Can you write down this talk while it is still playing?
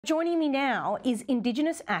Joining me now is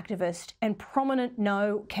Indigenous activist and prominent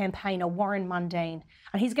No campaigner Warren Mundine,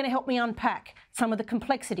 and he's going to help me unpack some of the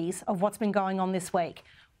complexities of what's been going on this week.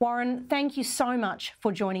 Warren, thank you so much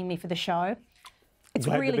for joining me for the show. It's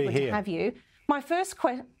really good to have you. My first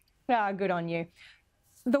question, good on you.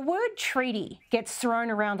 The word treaty gets thrown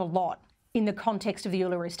around a lot in the context of the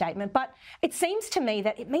Uluru Statement, but it seems to me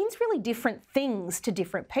that it means really different things to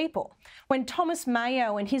different people. When Thomas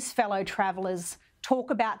Mayo and his fellow travellers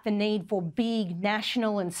talk about the need for big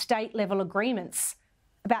national and state level agreements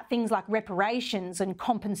about things like reparations and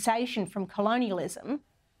compensation from colonialism,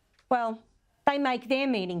 well, they make their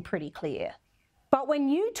meaning pretty clear. But when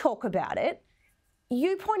you talk about it,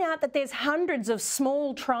 you point out that there's hundreds of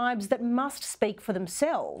small tribes that must speak for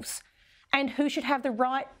themselves and who should have the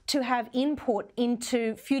right to have input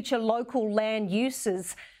into future local land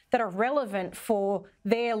uses that are relevant for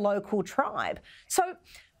their local tribe. So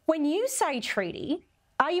when you say treaty,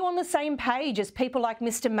 are you on the same page as people like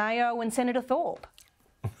Mr. Mayo and Senator Thorpe?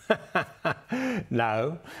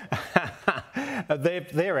 No.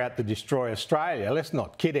 They're out to destroy Australia. Let's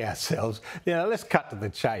not kid ourselves. Let's cut to the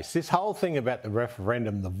chase. This whole thing about the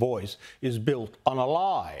referendum, the voice, is built on a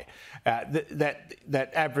lie.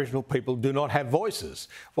 That Aboriginal people do not have voices.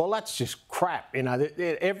 Well, that's just crap.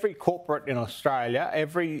 Every corporate in Australia,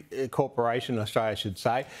 every corporation in Australia, I should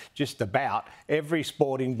say, just about every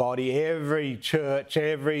sporting body, every church,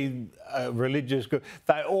 every religious group,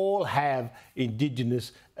 they all have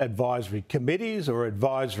Indigenous advisory committees or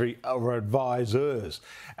advisors.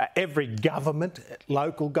 Every government,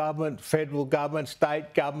 local government, federal government,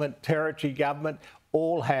 state government, territory government,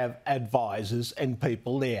 all have advisors and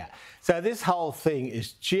people there. So this whole thing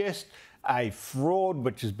is just a fraud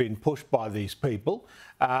which has been pushed by these people.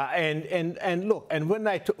 And look, and when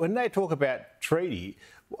they talk about treaty,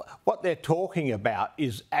 what they're talking about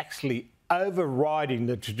is actually overriding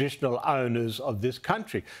the traditional owners of this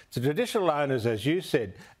country. The traditional owners, as you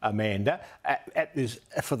said, Amanda,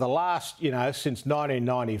 for the last, since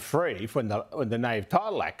 1993, when the Native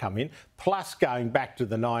Title Act come in, plus going back to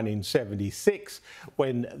the 1976,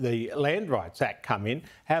 when the Land Rights Act come in,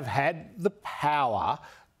 have had the power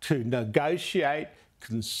to negotiate,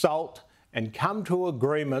 consult, and come to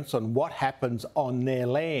agreements on what happens on their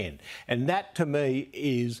land. And that, to me,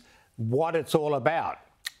 is what it's all about.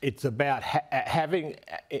 It's about having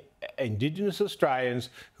Indigenous Australians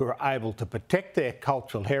who are able to protect their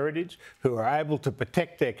cultural heritage, who are able to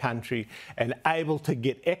protect their country and able to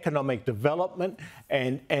get economic development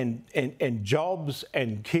and jobs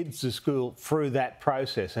and kids to school through that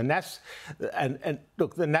process. And that's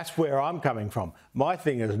where I'm coming from. My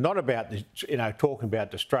thing is not about talking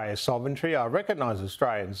about Australia's sovereignty. I recognise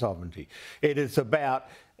Australian sovereignty. It is about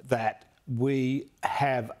that we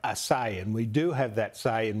have a say, and we do have that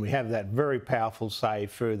say, and we have that very powerful say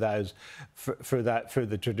through the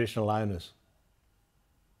traditional owners.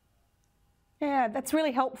 Yeah, that's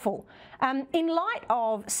really helpful. In light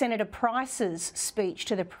of Senator Price's speech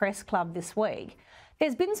to the Press Club this week,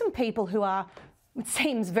 there's been some people who are, it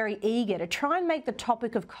seems, very eager to try and make the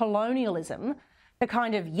topic of colonialism the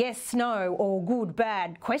kind of yes, no, or good,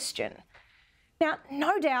 bad question. Now,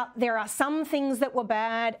 no doubt there are some things that were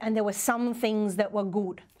bad and there were some things that were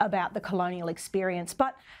good about the colonial experience,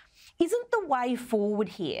 but isn't the way forward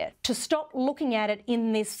here to stop looking at it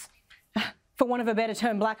in this, for want of a better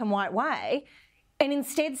term, black and white way, and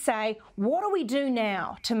instead say, what do we do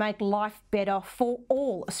now to make life better for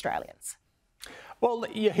all Australians? Well,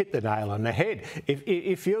 you hit the nail on the head.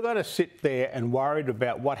 If you're going to sit there and worried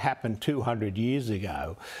about what happened 200 years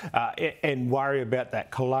ago and worry about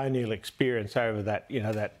that colonial experience over that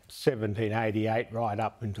 1788 right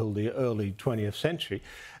up until the early 20th century,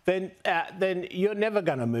 then you're never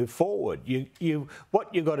going to move forward.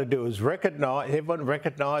 What you've got to do is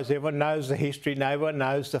everyone knows the history, everyone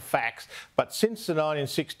knows the facts. But since the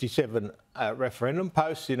 1967 referendum,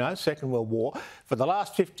 post Second World War, for the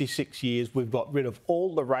last 56 years, we've got rid of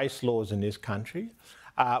all the race laws in this country.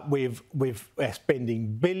 We're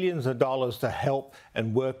spending billions of dollars to help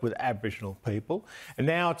and work with Aboriginal people. And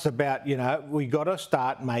now it's about, we got to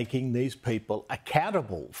start making these people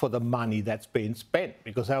accountable for the money that's been spent,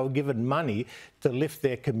 because they were given money to lift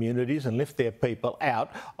their communities and lift their people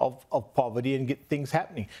out of poverty and get things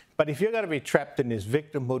happening. But if you're going to be trapped in this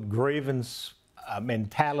victimhood grievance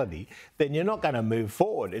mentality, then you're not going to move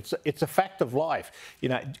forward. It's a fact of life.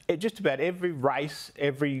 Just about every race,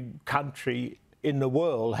 every country in the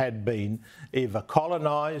world had been either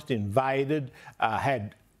colonised, invaded,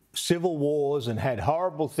 had civil wars and had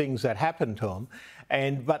horrible things that happened to them,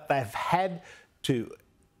 but they've had to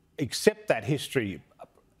accept that history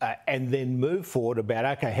and then move forward about,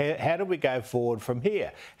 okay, how do we go forward from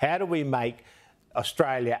here? How do we make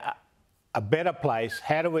Australia a better place?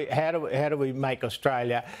 How do we make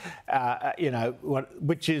Australia,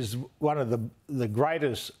 which is one of the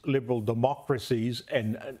greatest liberal democracies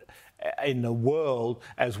and in the world,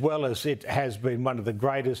 as well as it has been one of the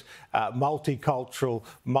greatest multicultural,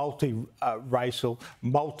 multi-racial,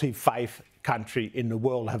 multi-faith country in the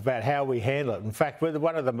world, about how we handle it. In fact, we're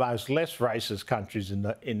one of the most less racist countries in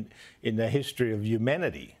the history of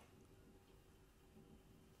humanity.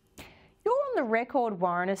 You're on the record,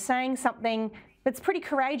 Warren, as saying something that's pretty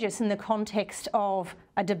courageous in the context of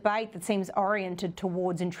a debate that seems oriented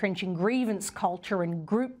towards entrenching grievance culture and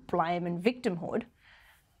group blame and victimhood.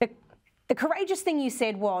 The courageous thing you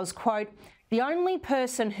said was, quote, "The only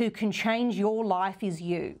person who can change your life is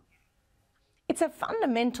you." It's a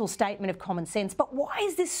fundamental statement of common sense, but why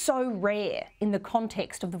is this so rare in the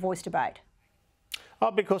context of the Voice debate? Oh,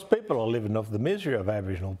 because people are living off the misery of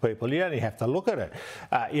Aboriginal people. You only have to look at it.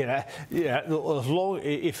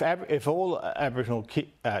 If all Aboriginal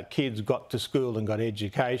kids got to school and got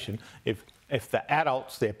education, if the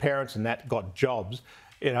adults, their parents and that, got jobs,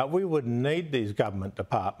 we wouldn't need these government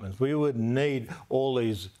departments. We wouldn't need all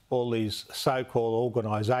these so-called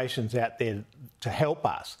organisations out there to help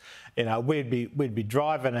us. We'd be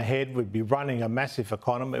driving ahead. We'd be running a massive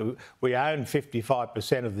economy. We own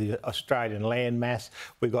 55% of the Australian land mass.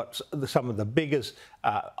 We've got some of the biggest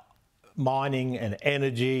mining and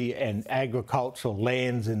energy and agricultural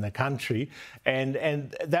lands in the country,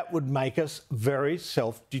 and that would make us very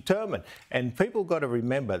self-determined. And people got to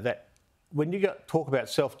remember that when you talk about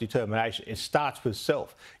self-determination, it starts with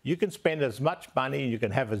self. You can spend as much money, you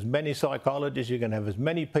can have as many psychologists, you can have as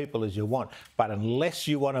many people as you want, but unless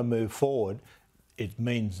you want to move forward, it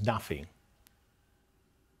means nothing.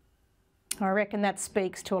 I reckon that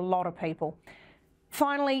speaks to a lot of people.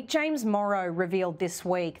 Finally, James Morrow revealed this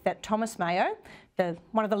week that Thomas Mayo,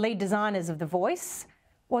 one of the lead designers of The Voice,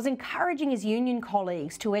 was encouraging his union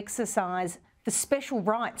colleagues to exercise the special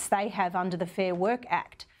rights they have under the Fair Work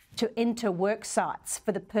Act to enter work sites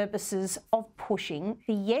for the purposes of pushing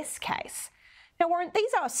the yes case. Now, Warren,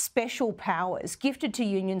 these are special powers gifted to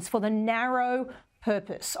unions for the narrow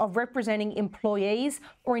purpose of representing employees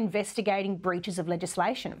or investigating breaches of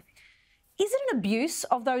legislation. Is it an abuse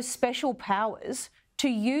of those special powers to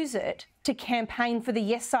use it to campaign for the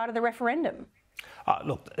yes side of the referendum?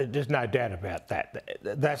 Look, there's no doubt about that.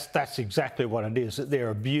 That's exactly what it is.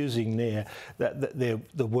 They're abusing the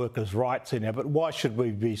workers' rights in there. But why should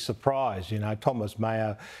we be surprised? Thomas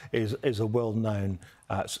Mayo is a well-known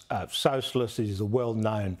socialist. He's a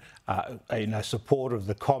well-known supporter of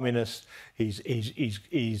the communists. He's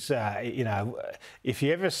if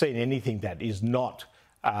you ever seen anything that is not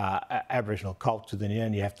Aboriginal culture, then you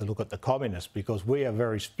only have to look at the communists, because we are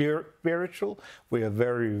very spiritual, we are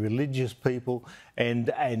very religious people,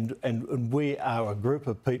 and we are a group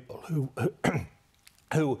of people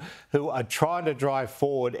who are trying to drive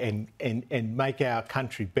forward and make our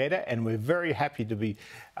country better, and we're very happy to be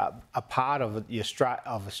a part of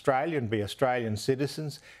Australia and be Australian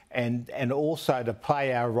citizens, and also to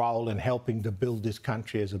play our role in helping to build this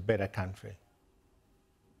country as a better country.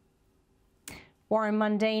 Warren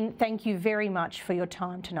Mundine, thank you very much for your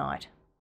time tonight.